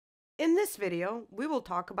In this video, we will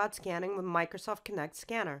talk about scanning with Microsoft Kinect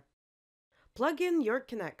Scanner. Plug in your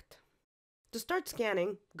Kinect. To start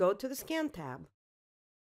scanning, go to the Scan tab.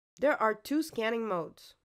 There are two scanning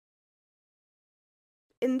modes.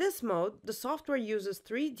 In this mode, the software uses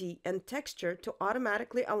 3D and texture to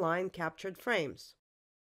automatically align captured frames.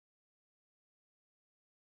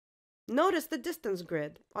 Notice the distance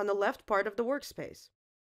grid on the left part of the workspace.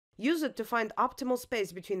 Use it to find optimal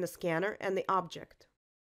space between the scanner and the object.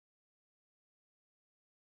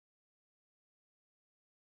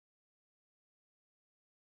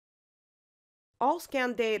 All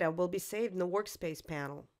scanned data will be saved in the Workspace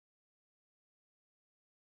panel.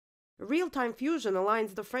 Real-time fusion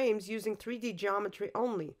aligns the frames using 3D geometry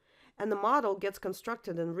only, and the model gets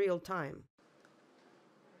constructed in real time.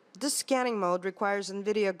 This scanning mode requires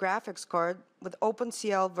NVIDIA graphics card with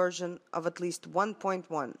OpenCL version of at least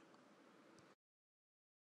 1.1.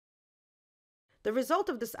 The result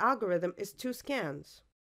of this algorithm is two scans,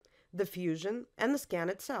 the fusion and the scan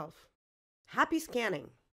itself. Happy scanning!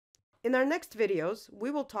 In our next videos, we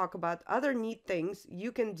will talk about other neat things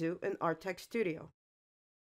you can do in Art Tech Studio.